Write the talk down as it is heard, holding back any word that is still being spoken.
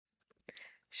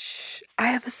Shh, I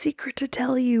have a secret to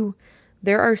tell you.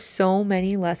 There are so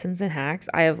many lessons and hacks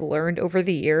I have learned over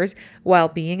the years while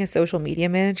being a social media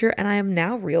manager, and I am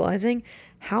now realizing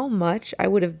how much I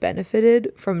would have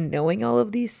benefited from knowing all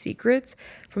of these secrets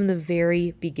from the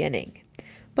very beginning.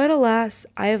 But alas,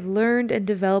 I have learned and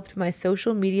developed my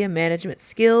social media management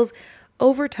skills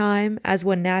over time, as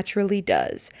one naturally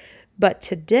does. But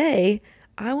today,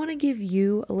 I want to give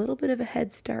you a little bit of a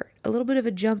head start, a little bit of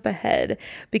a jump ahead,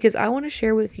 because I want to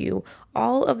share with you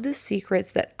all of the secrets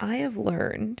that I have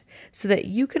learned so that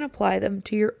you can apply them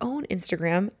to your own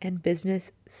Instagram and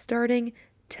business starting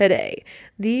today.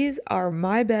 These are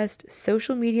my best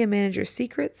social media manager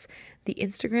secrets, the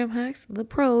Instagram hacks the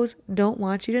pros don't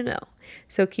want you to know.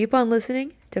 So keep on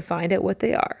listening to find out what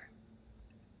they are.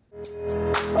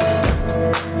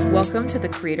 Welcome to the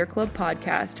Creator Club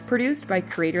podcast, produced by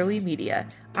Creatorly Media.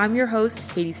 I'm your host,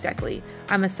 Katie Steckley.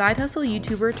 I'm a side hustle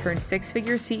YouTuber turned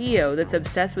six-figure CEO that's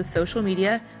obsessed with social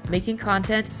media, making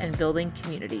content, and building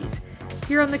communities.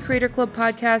 Here on the Creator Club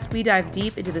podcast, we dive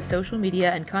deep into the social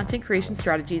media and content creation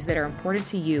strategies that are important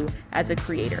to you as a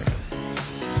creator.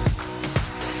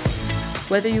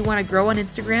 Whether you want to grow on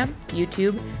Instagram,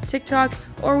 YouTube, TikTok,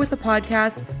 or with a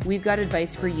podcast, we've got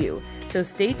advice for you. So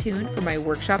stay tuned for my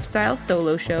workshop-style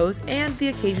solo shows and the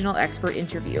occasional expert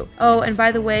interview. Oh, and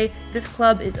by the way, this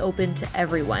club is open to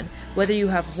everyone. Whether you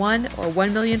have 1 or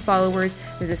 1 million followers,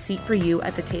 there's a seat for you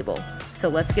at the table. So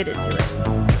let's get into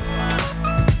it.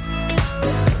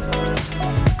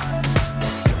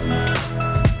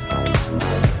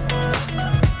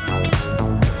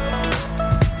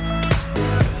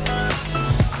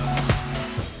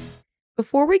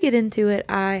 Before we get into it,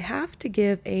 I have to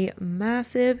give a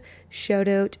massive shout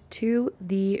out to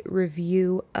the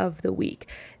review of the week.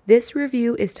 This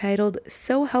review is titled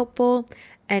So Helpful,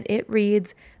 and it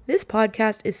reads, "This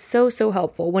podcast is so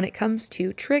helpful when it comes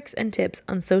to tricks and tips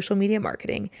on social media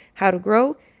marketing, how to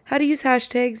grow, how to use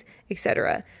hashtags,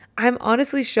 etc. I'm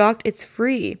honestly shocked it's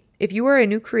free. If you are a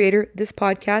new creator, this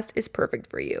podcast is perfect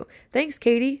for you. Thanks,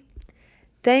 Katie."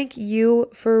 Thank you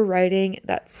for writing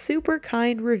that super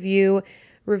kind review.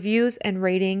 Reviews and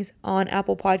ratings on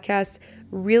Apple Podcasts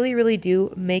really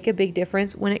do make a big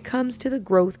difference when it comes to the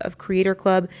growth of Creator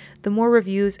Club. The more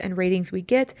reviews and ratings we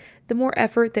get, the more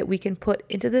effort that we can put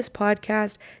into this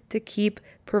podcast to keep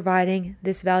providing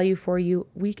this value for you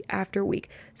week after week.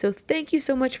 So thank you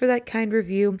so much for that kind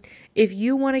review. If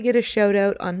you want to get a shout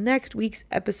out on next week's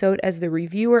episode as the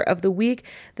reviewer of the week,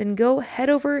 then go head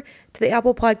over to the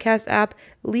Apple Podcast app,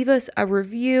 leave us a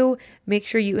review. Make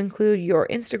sure you include your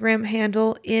Instagram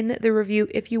handle in the review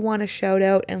if you want a shout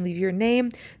out, and leave your name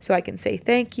so I can say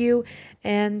thank you.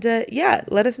 And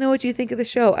let us know what you think of the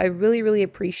show. I really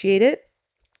appreciate it.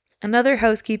 Another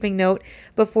housekeeping note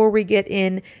before we get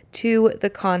into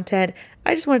the content,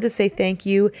 I just wanted to say thank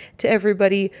you to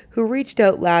everybody who reached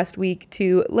out last week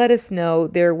to let us know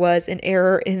there was an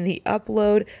error in the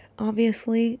upload.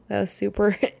 Obviously, that was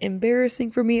super embarrassing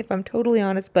for me, if I'm totally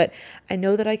honest, but I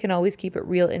know that I can always keep it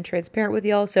real and transparent with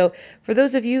y'all. So for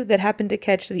those of you that happen to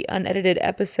catch the unedited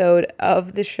episode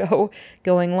of the show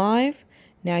going live,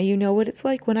 now you know what it's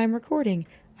like when I'm recording.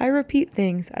 I repeat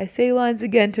things. I say lines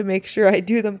again to make sure I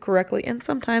do them correctly, and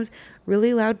sometimes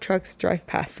really loud trucks drive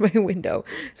past my window.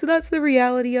 So that's the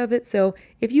reality of it. So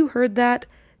if you heard that,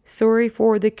 sorry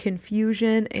for the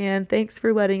confusion, and thanks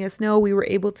for letting us know. We were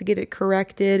able to get it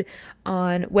corrected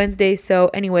on Wednesday.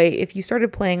 So anyway, if you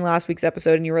started playing last week's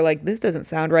episode and you were like, this doesn't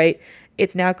sound right,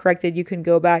 it's now corrected. You can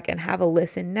go back and have a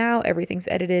listen now. Everything's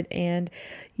edited. And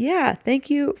yeah, thank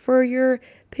you for your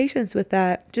patience with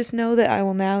that. Just know that I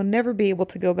will now never be able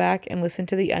to go back and listen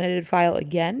to the unedited file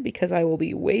again, because I will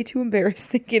be way too embarrassed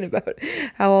thinking about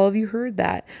how all of you heard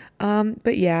that.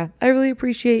 But yeah, I really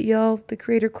appreciate y'all. The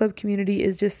Creator Club community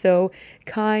is just so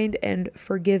kind and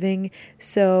forgiving.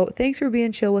 So thanks for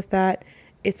being chill with that.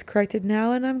 It's corrected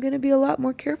now, and I'm going to be a lot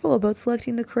more careful about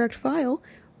selecting the correct file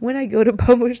when I go to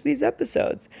publish these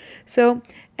episodes. So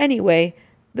anyway,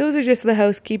 those are just the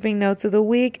housekeeping notes of the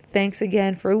week. Thanks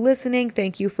again for listening.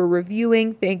 Thank you for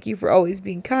reviewing. Thank you for always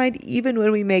being kind, even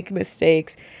when we make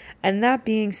mistakes. And that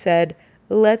being said,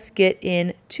 let's get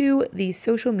into the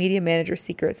social media manager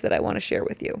secrets that I want to share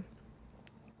with you.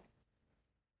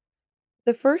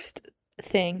 The first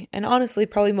thing, and honestly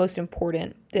probably most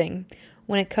important thing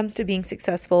when it comes to being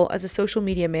successful as a social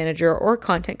media manager or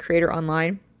content creator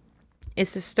online,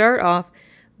 is to start off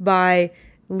by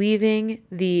leaving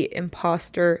the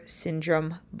imposter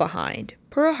syndrome behind.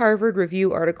 Per a Harvard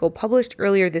Review article published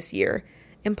earlier this year,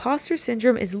 Imposter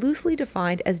syndrome is loosely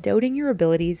defined as doubting your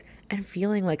abilities and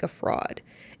feeling like a fraud.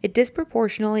 It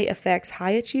disproportionately affects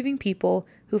high achieving people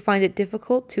who find it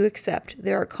difficult to accept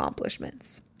their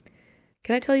accomplishments.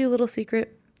 Can I tell you a little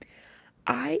secret?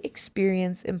 I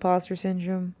experience imposter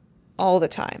syndrome all the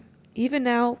time. Even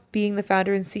now, being the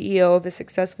founder and CEO of a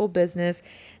successful business,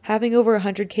 having over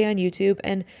 100K on YouTube,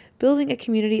 and building a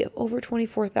community of over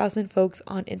 24,000 folks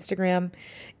on Instagram,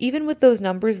 even with those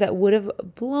numbers that would have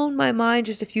blown my mind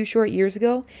just a few short years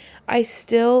ago, I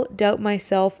still doubt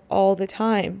myself all the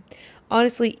time.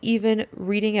 Honestly, even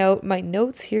reading out my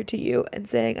notes here to you and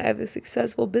saying I have a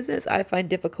successful business, I find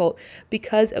difficult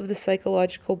because of the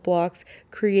psychological blocks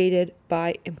created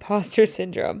by imposter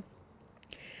syndrome.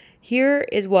 Here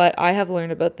is what I have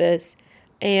learned about this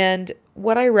and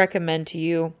what I recommend to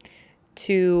you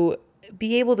to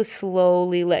be able to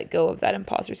slowly let go of that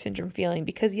imposter syndrome feeling,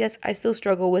 because yes, I still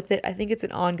struggle with it. I think it's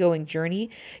an ongoing journey.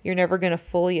 You're never going to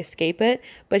fully escape it.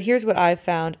 But here's what I've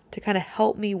found to kind of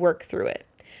help me work through it.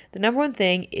 The number one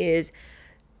thing is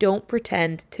don't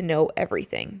pretend to know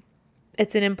everything.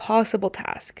 It's an impossible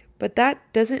task, but that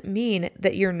doesn't mean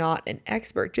that you're not an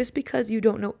expert. Just because you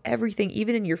don't know everything,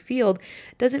 even in your field,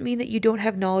 doesn't mean that you don't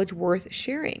have knowledge worth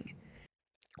sharing.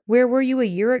 Where were you a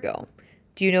year ago?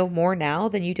 Do you know more now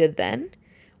than you did then?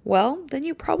 Well, then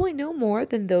you probably know more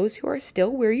than those who are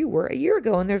still where you were a year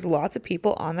ago, and there's lots of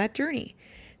people on that journey.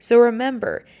 So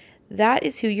remember, that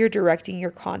is who you're directing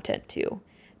your content to.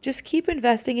 Just keep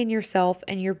investing in yourself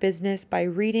and your business by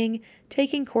reading,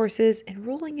 taking courses,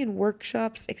 enrolling in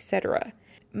workshops, etc.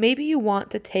 Maybe you want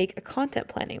to take a content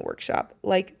planning workshop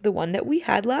like the one that we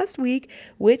had last week,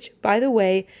 which, by the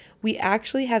way, we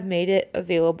actually have made it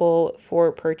available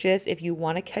for purchase if you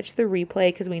want to catch the replay,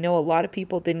 because we know a lot of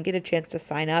people didn't get a chance to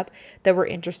sign up that were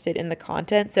interested in the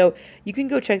content. So you can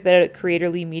go check that out at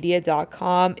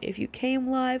creatorlymedia.com. If you came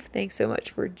live, thanks so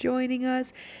much for joining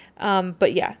us.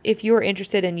 But yeah, if you're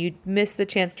interested and you missed the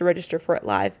chance to register for it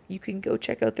live, you can go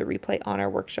check out the replay on our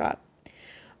workshop.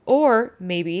 Or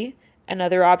maybe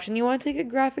another option, you want to take a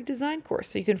graphic design course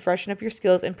so you can freshen up your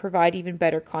skills and provide even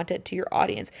better content to your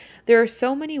audience. There are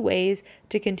so many ways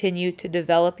to continue to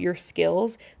develop your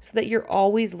skills so that you're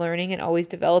always learning and always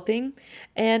developing.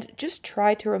 And just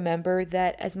try to remember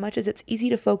that as much as it's easy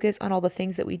to focus on all the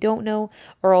things that we don't know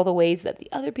or all the ways that the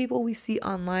other people we see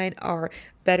online are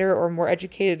better or more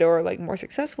educated or like more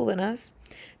successful than us,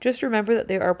 just remember that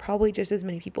there are probably just as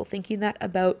many people thinking that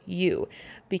about you,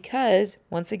 because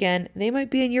once again, they might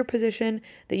be in your position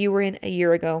that you were in a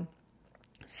year ago.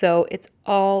 So it's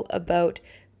all about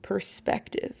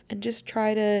perspective, and just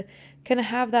try to kind of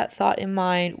have that thought in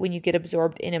mind when you get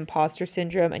absorbed in imposter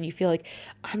syndrome and you feel like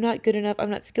I'm not good enough, I'm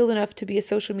not skilled enough to be a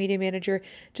social media manager.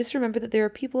 Just remember that there are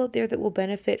people out there that will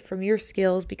benefit from your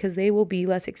skills because they will be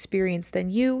less experienced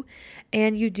than you,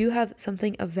 and you do have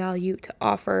something of value to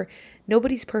offer.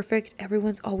 Nobody's perfect,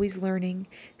 everyone's always learning.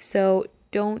 So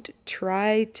don't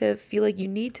try to feel like you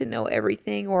need to know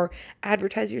everything or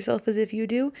advertise yourself as if you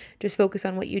do. Just focus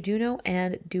on what you do know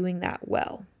and doing that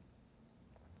well.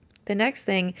 The next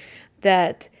thing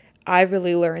that I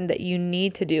really learned that you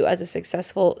need to do as a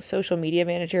successful social media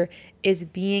manager is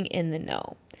being in the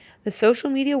know. The social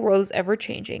media world is ever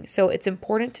changing, so it's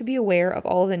important to be aware of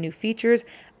all of the new features,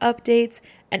 updates,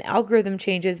 and algorithm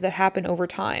changes that happen over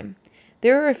time.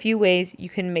 There are a few ways you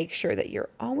can make sure that you're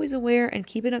always aware and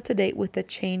keeping up to date with the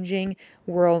changing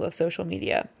world of social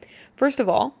media. First of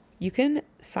all, you can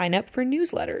sign up for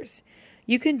newsletters.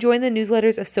 You can join the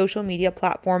newsletters of social media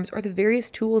platforms or the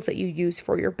various tools that you use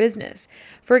for your business.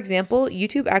 For example,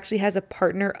 YouTube actually has a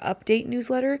partner update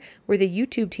newsletter where the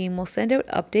YouTube team will send out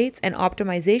updates and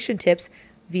optimization tips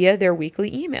via their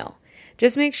weekly email.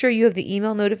 Just make sure you have the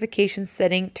email notification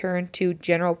setting turned to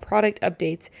general product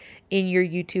updates in your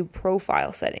YouTube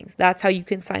profile settings. That's how you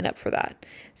can sign up for that.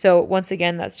 So once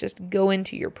again, that's just go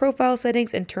into your profile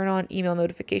settings and turn on email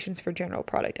notifications for general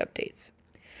product updates.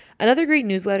 Another great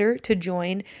newsletter to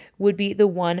join would be the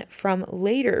one from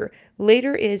Later.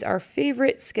 Later is our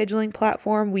favorite scheduling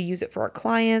platform. We use it for our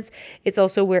clients. It's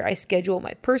also where I schedule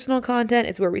my personal content.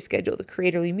 It's where we schedule the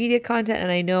Creatorly Media content.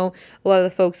 And I know a lot of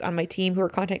the folks on my team who are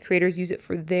content creators use it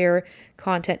for their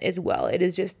content as well. It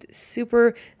is just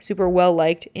super, super well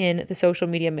liked in the social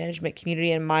media management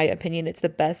community. In my opinion, it's the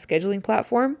best scheduling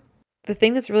platform. The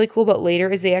thing that's really cool about Later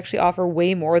is they actually offer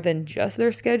way more than just their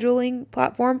scheduling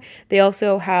platform. They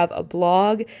also have a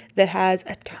blog that has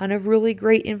a ton of really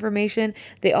great information.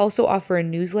 They also offer a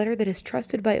newsletter that is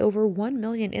trusted by over 1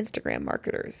 million Instagram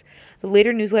marketers. The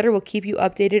Later newsletter will keep you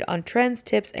updated on trends,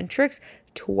 tips, and tricks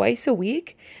twice a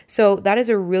week. So that is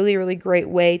a really, really great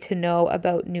way to know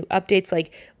about new updates.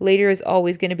 Like Later is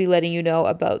always going to be letting you know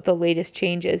about the latest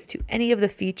changes to any of the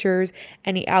features,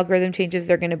 any algorithm changes,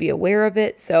 they're going to be aware of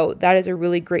it. So that is a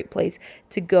really great place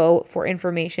to go for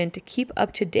information to keep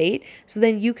up to date. So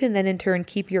then you can then in turn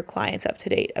keep your clients up to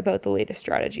date about the latest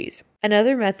strategies.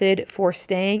 Another method for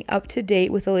staying up to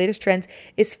date with the latest trends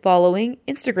is following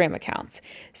Instagram accounts.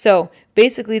 So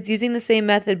basically, it's using the same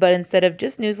method, but instead of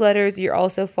just newsletters, you're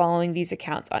also following these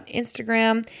accounts on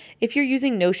Instagram. If you're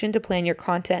using Notion to plan your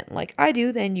content like I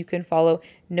do, then you can follow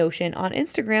Notion on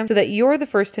Instagram so that you're the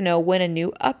first to know when a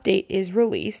new update is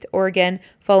released. Or again,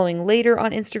 following Later on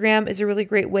Instagram is a really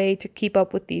great way to keep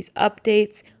up with these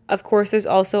updates. Of course, there's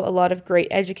also a lot of great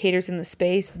educators in the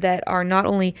space that are not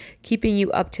only keeping you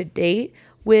up to date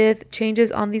with changes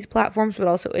on these platforms, but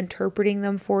also interpreting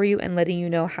them for you and letting you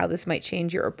know how this might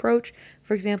change your approach.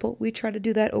 For example, we try to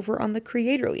do that over on the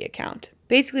Creatorly account.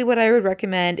 Basically, what I would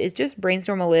recommend is just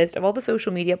brainstorm a list of all the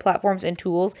social media platforms and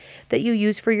tools that you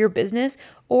use for your business,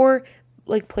 or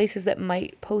like places that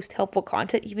might post helpful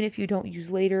content, even if you don't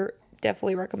use Later.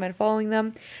 Definitely recommend following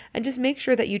them, and just make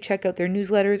sure that you check out their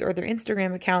newsletters or their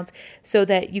Instagram accounts so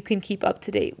that you can keep up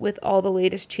to date with all the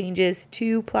latest changes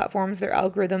to platforms, their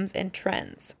algorithms, and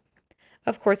trends.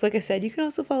 Of course, like I said, you can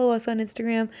also follow us on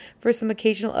Instagram for some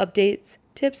occasional updates,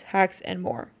 tips, hacks, and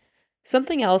more.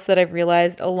 Something else that I've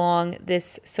realized along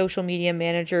this social media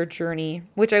manager journey,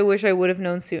 which I wish I would have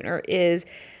known sooner, is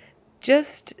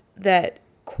just that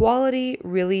quality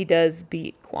really does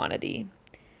beat quantity.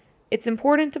 It's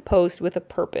important to post with a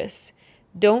purpose.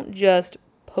 Don't just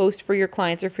post for your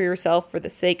clients or for yourself for the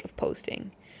sake of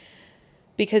posting,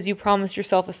 because you promised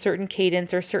yourself a certain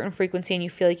cadence or a certain frequency and you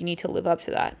feel like you need to live up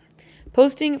to that.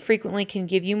 Posting frequently can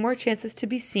give you more chances to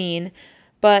be seen,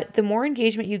 but the more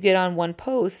engagement you get on one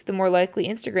post, the more likely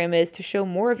Instagram is to show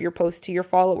more of your posts to your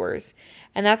followers.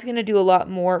 And that's going to do a lot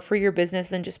more for your business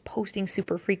than just posting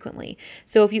super frequently.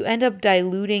 So if you end up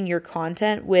diluting your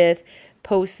content with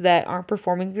posts that aren't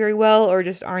performing very well or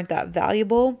just aren't that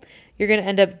valuable, you're going to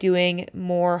end up doing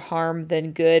more harm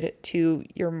than good to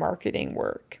your marketing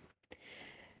work.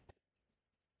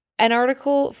 An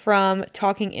article from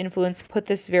Talking Influence put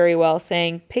this very well,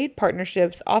 saying paid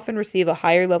partnerships often receive a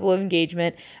higher level of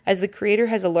engagement as the creator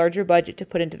has a larger budget to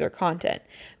put into their content,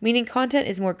 meaning content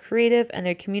is more creative and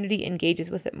their community engages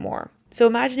with it more. So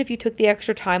imagine if you took the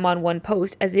extra time on one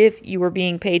post as if you were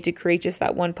being paid to create just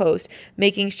that one post,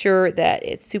 making sure that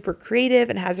it's super creative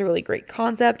and has a really great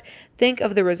concept. Think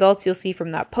of the results you'll see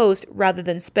from that post rather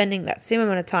than spending that same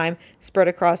amount of time spread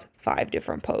across 5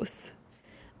 different posts.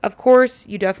 Of course,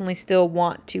 you definitely still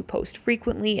want to post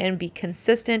frequently and be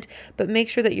consistent, but make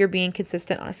sure that you're being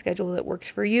consistent on a schedule that works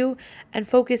for you and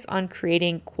focus on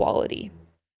creating quality.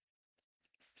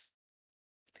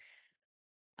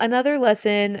 Another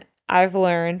lesson I've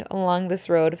learned along this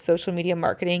road of social media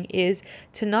marketing is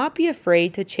to not be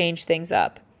afraid to change things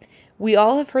up. We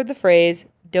all have heard the phrase,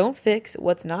 don't fix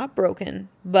what's not broken,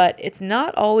 but it's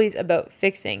not always about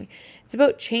fixing. It's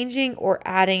about changing or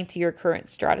adding to your current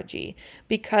strategy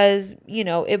because,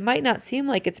 it might not seem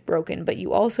like it's broken, but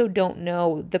you also don't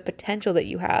know the potential that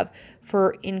you have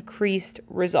for increased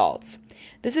results.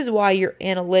 This is why your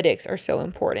analytics are so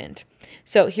important.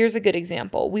 So here's a good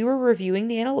example. We were reviewing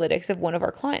the analytics of one of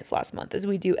our clients last month, as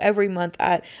we do every month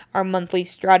at our monthly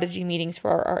strategy meetings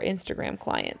for our Instagram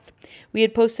clients. We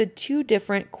had posted 2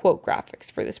 different quote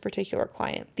graphics for this particular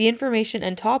client. The information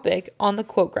and topic on the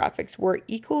quote graphics were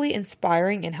equally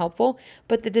inspiring and helpful,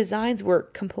 but the designs were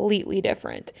completely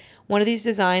different. One of these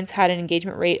designs had an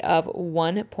engagement rate of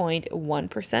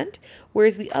 1.1%,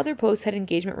 whereas the other post had an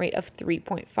engagement rate of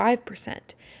 3.5%.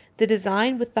 The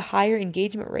design with the higher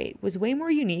engagement rate was way more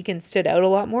unique and stood out a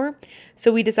lot more,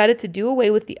 so we decided to do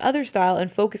away with the other style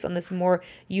and focus on this more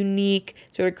unique,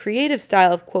 sort of creative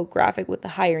style of quote graphic with the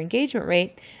higher engagement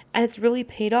rate, and it's really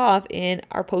paid off in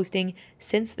our posting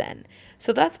since then.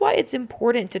 So that's why it's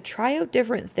important to try out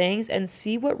different things and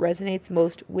see what resonates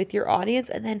most with your audience,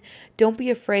 and then don't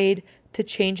be afraid to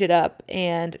change it up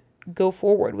and go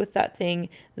forward with that thing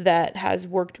that has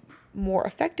worked more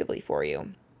effectively for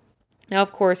you. Now,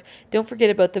 of course, don't forget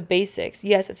about the basics.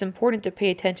 Yes, it's important to pay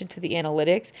attention to the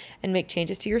analytics and make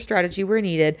changes to your strategy where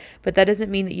needed, but that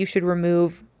doesn't mean that you should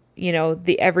remove,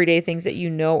 the everyday things that you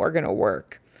know are going to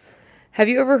work. Have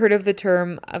you ever heard of the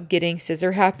term of getting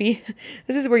scissor happy?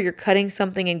 This is where you're cutting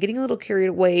something and getting a little carried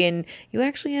away and you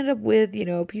actually end up with,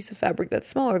 a piece of fabric that's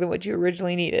smaller than what you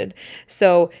originally needed.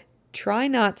 So try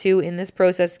not to, in this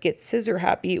process, get scissor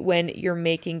happy when you're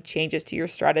making changes to your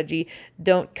strategy.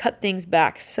 Don't cut things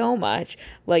back so much.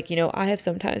 Like, I have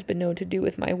sometimes been known to do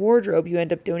with my wardrobe. You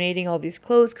end up donating all these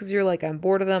clothes because you're like, I'm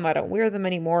bored of them. I don't wear them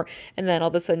anymore. And then all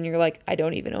of a sudden you're like, I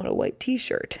don't even own a white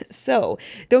t-shirt. So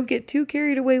don't get too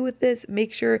carried away with this.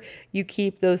 Make sure you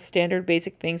keep those standard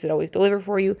basic things that always deliver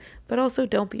for you, but also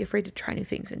don't be afraid to try new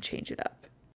things and change it up.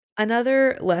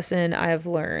 Another lesson I've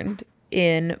learned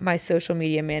in my social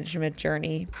media management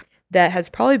journey that has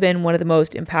probably been one of the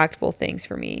most impactful things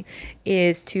for me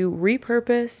is to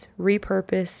repurpose.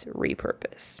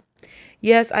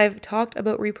 Yes, I've talked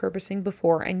about repurposing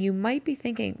before, and you might be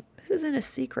thinking, this isn't a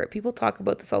secret. People talk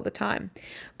about this all the time,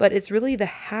 but it's really the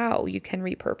how you can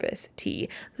repurpose tea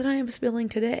that I am spilling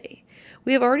today.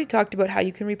 We have already talked about how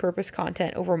you can repurpose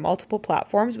content over multiple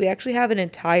platforms. We actually have an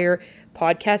entire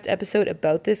podcast episode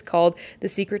about this called The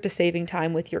Secret to Saving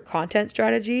Time with Your Content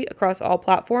Strategy across all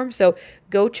platforms. So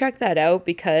go check that out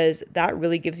because that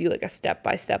really gives you like a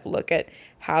step-by-step look at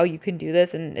how you can do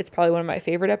this. And it's probably one of my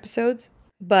favorite episodes.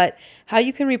 But how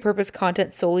you can repurpose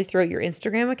content solely throughout your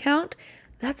Instagram account,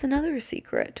 that's another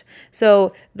secret.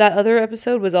 So that other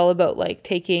episode was all about like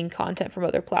taking content from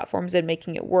other platforms and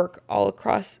making it work all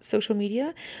across social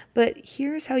media. But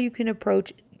here's how you can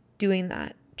approach doing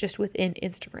that just within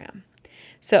Instagram.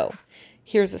 So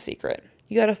here's the secret.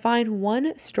 You got to find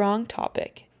one strong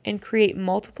topic and create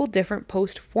multiple different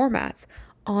post formats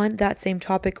on that same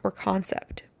topic or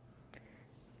concept.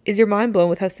 Is your mind blown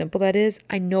with how simple that is?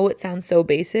 I know it sounds so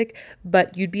basic,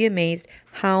 but you'd be amazed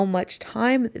how much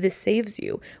time this saves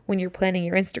you when you're planning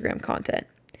your Instagram content.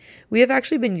 We have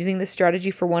actually been using this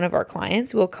strategy for one of our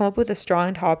clients. We'll come up with a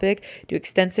strong topic, do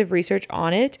extensive research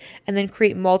on it, and then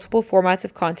create multiple formats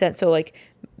of content. So like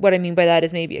what I mean by that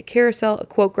is maybe a carousel, a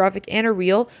quote graphic, and a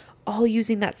reel, all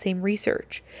using that same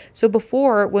research. So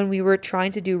before, when we were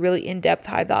trying to do really in-depth,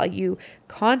 high-value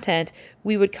content,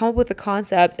 we would come up with a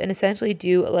concept and essentially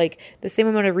do like the same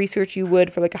amount of research you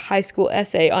would for like a high school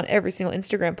essay on every single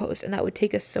Instagram post, and that would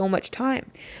take us so much time.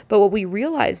 But what we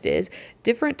realized is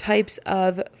different types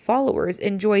of followers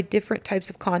enjoy different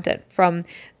types of content from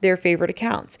their favorite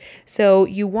accounts. So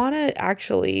you want to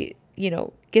actually,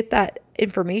 get that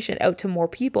information out to more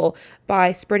people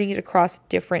by spreading it across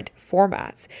different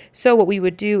formats. So what we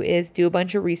would do is do a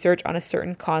bunch of research on a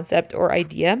certain concept or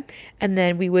idea, and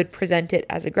then we would present it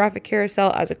as a graphic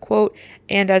carousel, as a quote,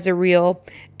 and as a reel.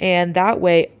 And that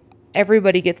way,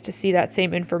 everybody gets to see that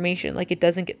same information. Like, it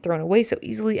doesn't get thrown away so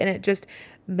easily, and it just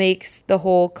makes the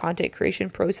whole content creation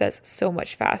process so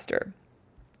much faster.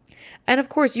 And of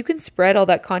course, you can spread all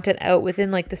that content out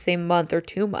within like the same month or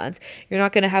 2 months. You're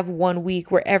not going to have 1 week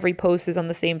where every post is on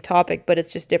the same topic, but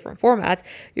it's just different formats.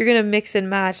 You're going to mix and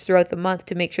match throughout the month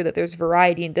to make sure that there's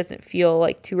variety and doesn't feel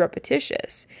like too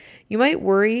repetitious. You might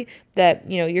worry that,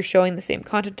 you're showing the same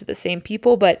content to the same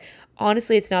people, but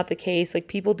honestly, it's not the case. Like,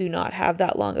 people do not have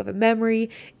that long of a memory.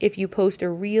 If you post a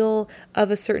reel of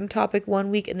a certain topic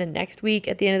 1 week and the next week,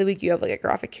 at the end of the week, you have like a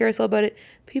graphic carousel about it,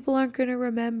 people aren't going to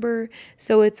remember.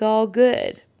 So it's all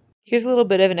good. Here's a little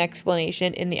bit of an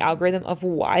explanation in the algorithm of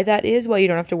why that is, why you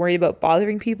don't have to worry about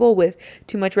bothering people with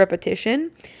too much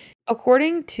repetition.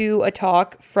 According to a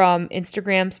talk from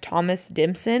Instagram's Thomas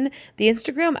Dimson, the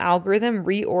Instagram algorithm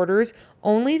reorders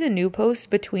only the new posts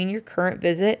between your current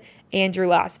visit and your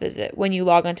last visit when you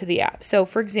log onto the app. So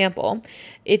for example,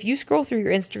 if you scroll through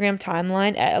your Instagram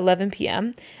timeline at 11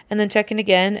 p.m. and then check in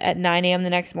again at 9 a.m. the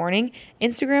next morning,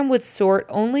 Instagram would sort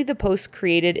only the posts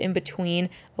created in between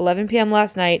 11 p.m.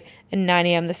 last night and 9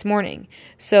 a.m. this morning.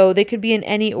 So they could be in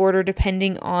any order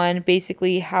depending on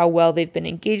basically how well they've been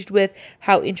engaged with,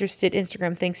 how interested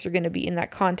Instagram thinks you're going to be in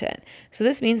that content. So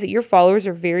this means that your followers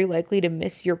are very likely to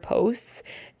miss your posts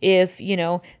if,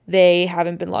 they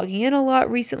haven't been logging in a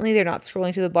lot recently, they're not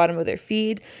scrolling to the bottom of their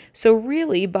feed. So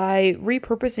really, by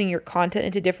repurposing your content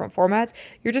into different formats,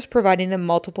 you're just providing them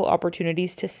multiple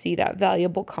opportunities to see that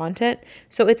valuable content.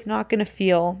 So it's not going to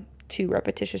feel too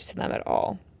repetitious to them at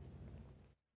all.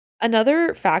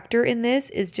 Another factor in this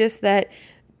is just that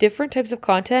different types of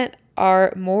content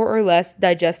are more or less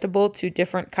digestible to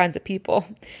different kinds of people.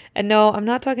 And no, I'm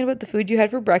not talking about the food you had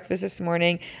for breakfast this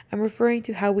morning. I'm referring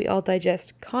to how we all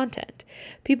digest content.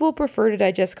 People prefer to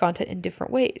digest content in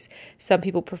different ways. Some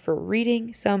people prefer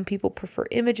reading, some people prefer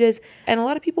images, and a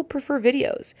lot of people prefer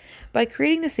videos. By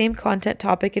creating the same content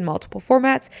topic in multiple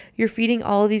formats, you're feeding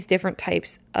all of these different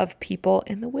types of people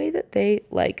in the way that they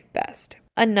like best.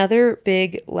 Another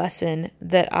big lesson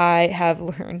that I have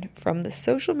learned from the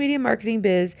social media marketing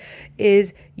biz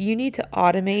is you need to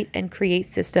automate and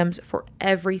create systems for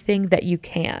everything that you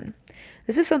can.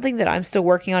 This is something that I'm still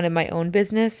working on in my own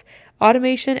business.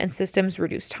 Automation and systems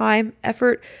reduce time,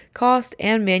 effort, cost,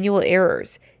 and manual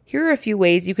errors. Here are a few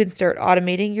ways you can start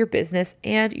automating your business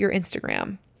and your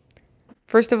Instagram.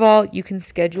 First of all, you can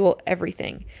schedule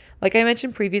everything. Like I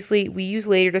mentioned previously, we use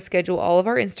Later to schedule all of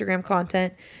our Instagram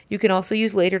content. You can also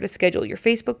use Later to schedule your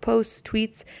Facebook posts,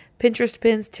 tweets, Pinterest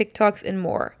pins, TikToks, and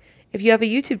more. If you have a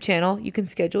YouTube channel, you can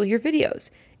schedule your videos.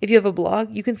 If you have a blog,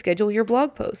 you can schedule your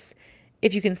blog posts.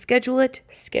 If you can schedule it,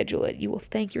 schedule it. You will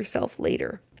thank yourself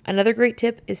later. Another great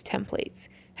tip is templates.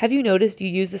 Have you noticed you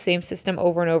use the same system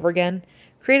over and over again?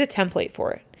 Create a template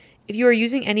for it. If you are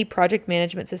using any project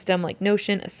management system like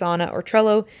Notion, Asana, or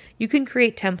Trello, you can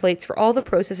create templates for all the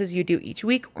processes you do each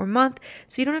week or month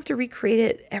so you don't have to recreate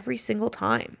it every single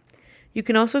time. You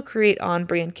can also create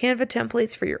on-brand Canva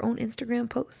templates for your own Instagram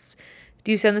posts.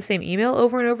 Do you send the same email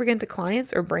over and over again to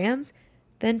clients or brands?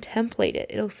 Then template it.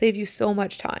 It'll save you so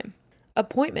much time.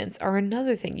 Appointments are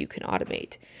another thing you can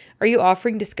automate. Are you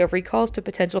offering discovery calls to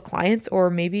potential clients, or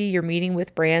maybe you're meeting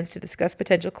with brands to discuss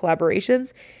potential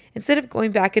collaborations? Instead of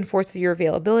going back and forth with your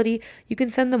availability, you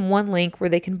can send them one link where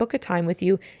they can book a time with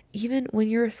you even when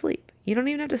you're asleep. You don't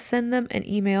even have to send them an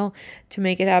email to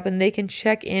make it happen. They can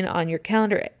check in on your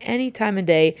calendar at any time of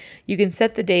day. You can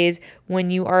set the days when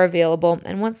you are available,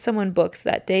 and once someone books,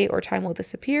 that day or time will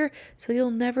disappear, so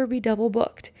you'll never be double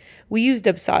booked. We use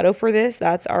Dubsado for this.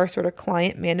 That's our sort of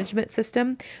client management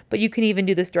system, but you can even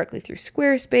do this directly through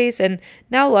Squarespace, and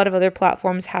now a lot of other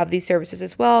platforms have these services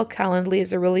as well. Calendly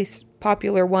is a really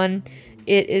popular one.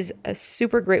 It is a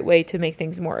super great way to make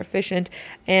things more efficient,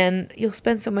 and you'll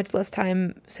spend so much less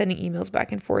time sending emails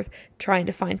back and forth trying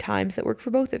to find times that work for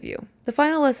both of you. The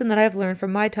final lesson that I've learned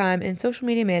from my time in social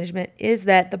media management is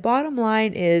that the bottom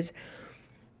line is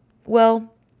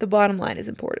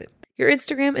important. Your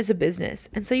Instagram is a business,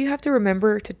 and so you have to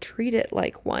remember to treat it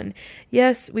like one.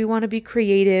 Yes, we want to be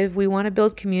creative, we want to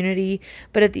build community,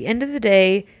 but at the end of the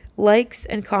day, likes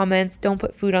and comments don't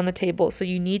put food on the table, so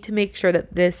you need to make sure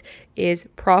that this is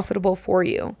profitable for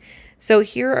you. So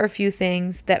here are a few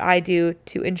things that I do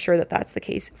to ensure that that's the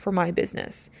case for my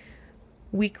business.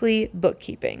 Weekly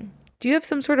bookkeeping. Do you have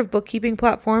some sort of bookkeeping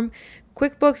platform?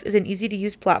 QuickBooks is an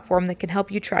easy-to-use platform that can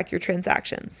help you track your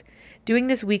transactions. Doing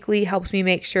this weekly helps me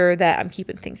make sure that I'm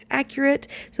keeping things accurate,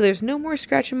 so there's no more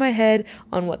scratching my head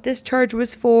on what this charge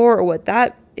was for or what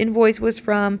that invoice was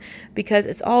from, because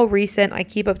it's all recent. I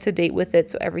keep up to date with it,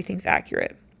 so everything's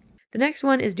accurate. The next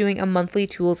one is doing a monthly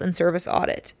tools and service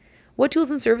audit. What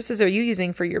tools and services are you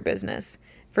using for your business?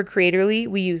 For Creatorly,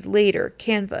 we use Later,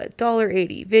 Canva,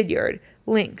 $1.80, Vidyard,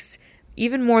 Links.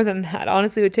 Even more than that.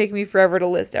 Honestly, it would take me forever to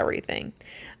list everything.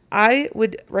 I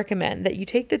would recommend that you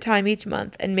take the time each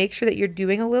month and make sure that you're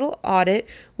doing a little audit,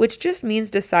 which just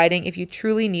means deciding if you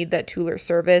truly need that tool or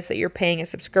service that you're paying a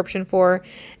subscription for,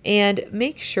 and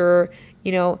make sure,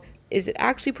 is it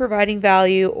actually providing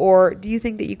value, or do you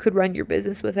think that you could run your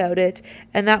business without it?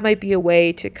 And that might be a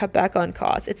way to cut back on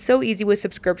costs. It's so easy with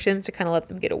subscriptions to kind of let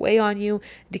them get away on you,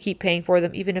 to keep paying for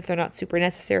them, even if they're not super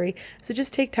necessary. So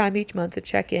just take time each month to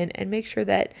check in and make sure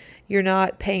that you're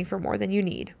not paying for more than you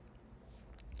need.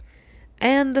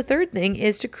 And the third thing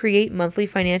is to create monthly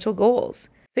financial goals.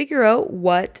 Figure out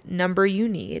what number you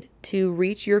need to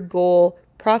reach your goal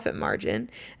profit margin.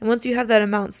 And once you have that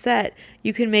amount set,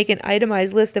 you can make an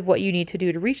itemized list of what you need to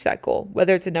do to reach that goal,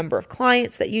 whether it's a number of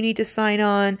clients that you need to sign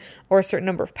on or a certain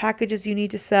number of packages you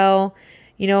need to sell.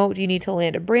 Do you need to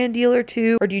land a brand deal or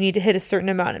two, or do you need to hit a certain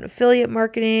amount in affiliate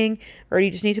marketing, or do you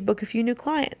just need to book a few new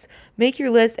clients? Make your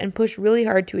list and push really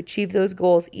hard to achieve those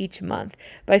goals each month.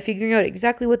 By figuring out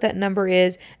exactly what that number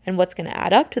is and what's going to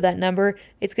add up to that number,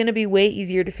 it's going to be way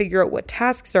easier to figure out what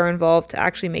tasks are involved to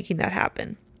actually making that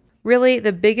happen. Really,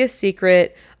 the biggest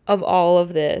secret of all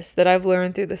of this that I've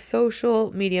learned through the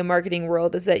social media marketing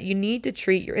world is that you need to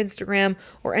treat your Instagram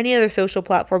or any other social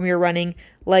platform you're running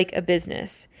like a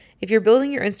business. If you're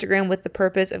building your Instagram with the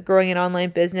purpose of growing an online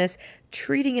business,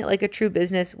 treating it like a true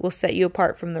business will set you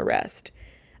apart from the rest.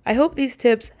 I hope these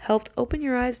tips helped open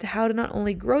your eyes to how to not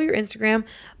only grow your Instagram,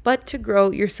 but to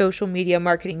grow your social media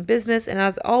marketing business. And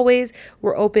as always,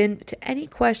 we're open to any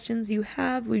questions you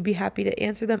have. We'd be happy to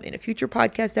answer them in a future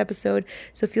podcast episode.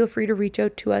 So feel free to reach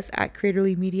out to us at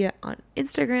Creatorly Media on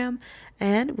Instagram,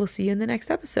 and we'll see you in the next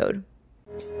episode.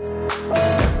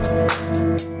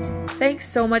 Thanks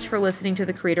so much for listening to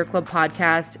the Creator Club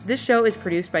podcast. This show is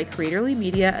produced by Creatorly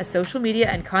Media, a social media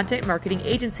and content marketing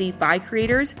agency by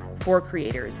creators for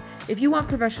creators. If you want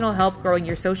professional help growing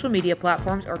your social media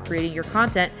platforms or creating your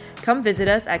content, come visit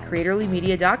us at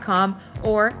creatorlymedia.com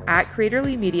or at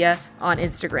Creatorly Media on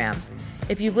Instagram.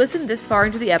 If you've listened this far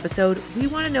into the episode, we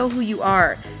want to know who you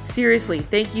are. Seriously,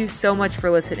 thank you so much for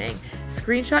listening.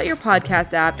 Screenshot your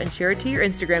podcast app and share it to your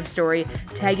Instagram story,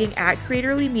 tagging at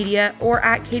Creatorly Media or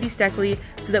at Katie Steckley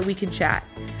so that we can chat.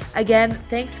 Again,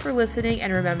 thanks for listening,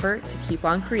 and remember to keep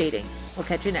on creating. We'll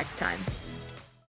catch you next time.